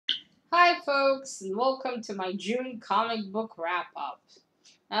Hi, folks, and welcome to my June comic book wrap up.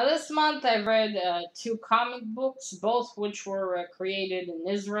 Now, this month I've read two comic books, both which were created in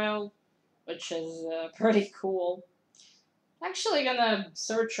Israel, which is pretty cool. I'm actually gonna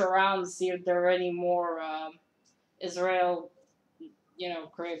search around and see if there are any more Israel,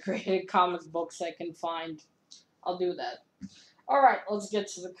 created comic books I can find. I'll do that. Alright, let's get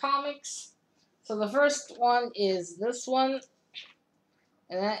to the comics. So, the first one is this one,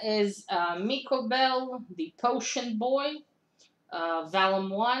 and that is Miko Bell, the Potion Boy. Vellum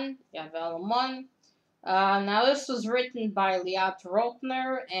 1. Yeah, Vellum 1. Now, this was written by Liat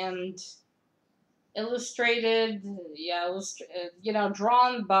Rotner and illustrated,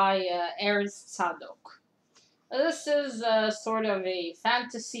 drawn by Erez Tzadok. This is sort of a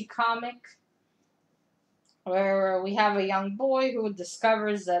fantasy comic where we have a young boy who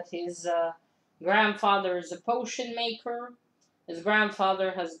discovers that his grandfather is a potion maker. His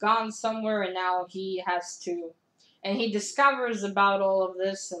grandfather has gone somewhere and now he has to, and he discovers about all of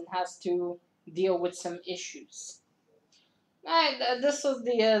this and has to deal with some issues. This was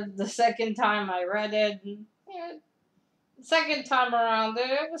the second time I read it. Yeah, the second time around,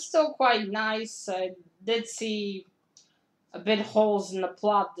 it was still quite nice. I did see a bit holes in the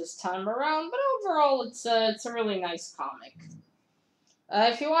plot this time around, but overall, it's a really nice comic.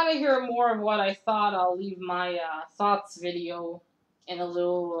 If you want to hear more of what I thought, I'll leave my thoughts video in a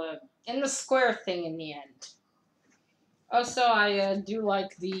little in the square thing in the end. Also, I do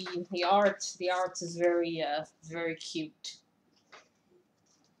like the art. The art is very cute.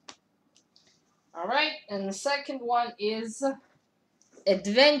 All right, and the second one is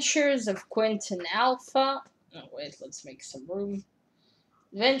Adventures of Quentin Alpha. Oh wait, let's make some room.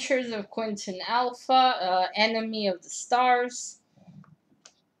 Adventures of Quentin Alpha, Enemy of the Stars.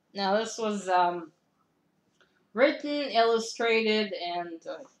 Now this was written, illustrated, and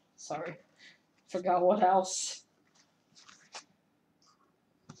sorry, forgot what else.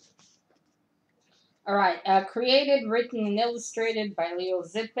 All right, created, written, and illustrated by Leo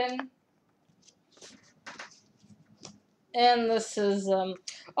Zippin. And this is oh,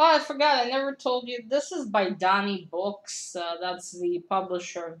 I forgot, I never told you. This is by Donnie Books. That's the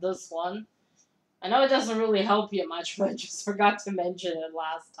publisher of this one. I know it doesn't really help you much, but I just forgot to mention it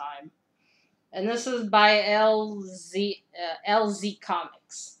last time. And this is by LZ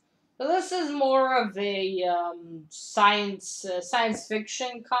Comics. So this is more of a science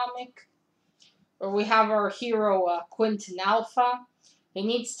fiction comic where we have our hero Quentin Alpha. He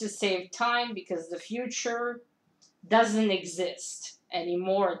needs to save time because the future doesn't exist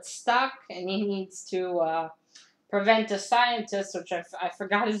anymore. It's stuck, and he needs to prevent a scientist, which I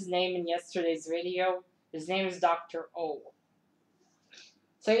forgot his name in yesterday's video. His name is Dr. O.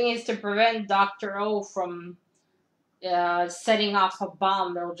 So he needs to prevent Dr. O from setting off a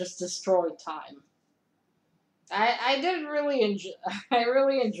bomb that will just destroy time. I did really enjoy. I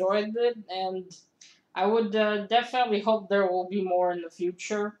really enjoyed it, and I would definitely hope there will be more in the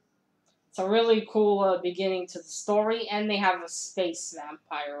future. It's a really cool beginning to the story, and they have a space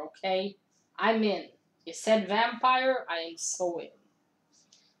vampire. Okay, I'm in. You said vampire, I am so in.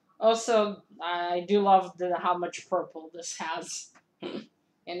 Also, I do love how much purple this has.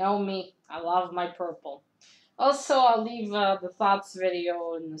 You know me, I love my purple. Also, I'll leave the thoughts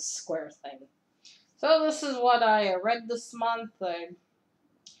video in the square thing. So this is what I read this month. I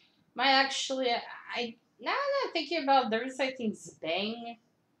might actually, I now that I'm thinking about, there's I think Zbang,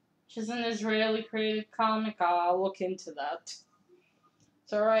 which is an Israeli created comic. I'll look into that.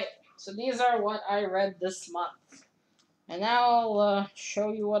 So alright, so these are what I read this month. And now I'll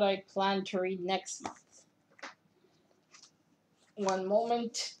show you what I plan to read next month. One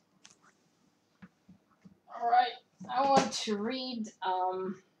moment. Alright, I want to read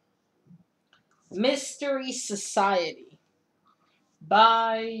Mystery Society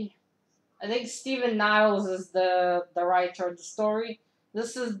by, I think Stephen Niles is the writer of the story.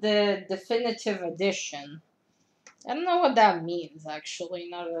 This is the definitive edition. I don't know what that means, actually,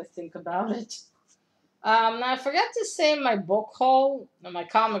 now that I think about it. Now I forgot to say in my book haul, in my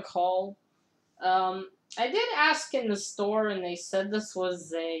comic haul, I did ask in the store, and they said this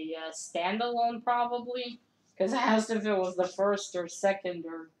was a standalone, probably, because I asked if it was the first or second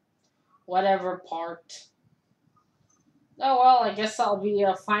or whatever part. Oh well, I guess I'll be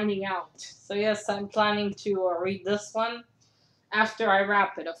finding out. So yes, I'm planning to read this one after I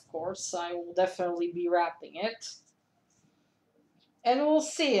wrap it. Of course, I will definitely be wrapping it, and we'll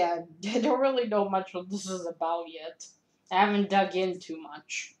see. I don't really know much what this is about yet. I haven't dug in too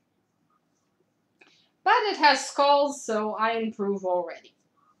much. But it has skulls, so I improve already.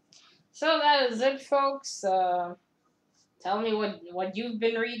 So that is it, folks. Tell me what you've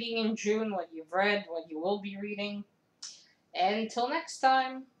been reading in June, what you've read, what you will be reading. And until next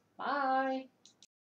time, bye.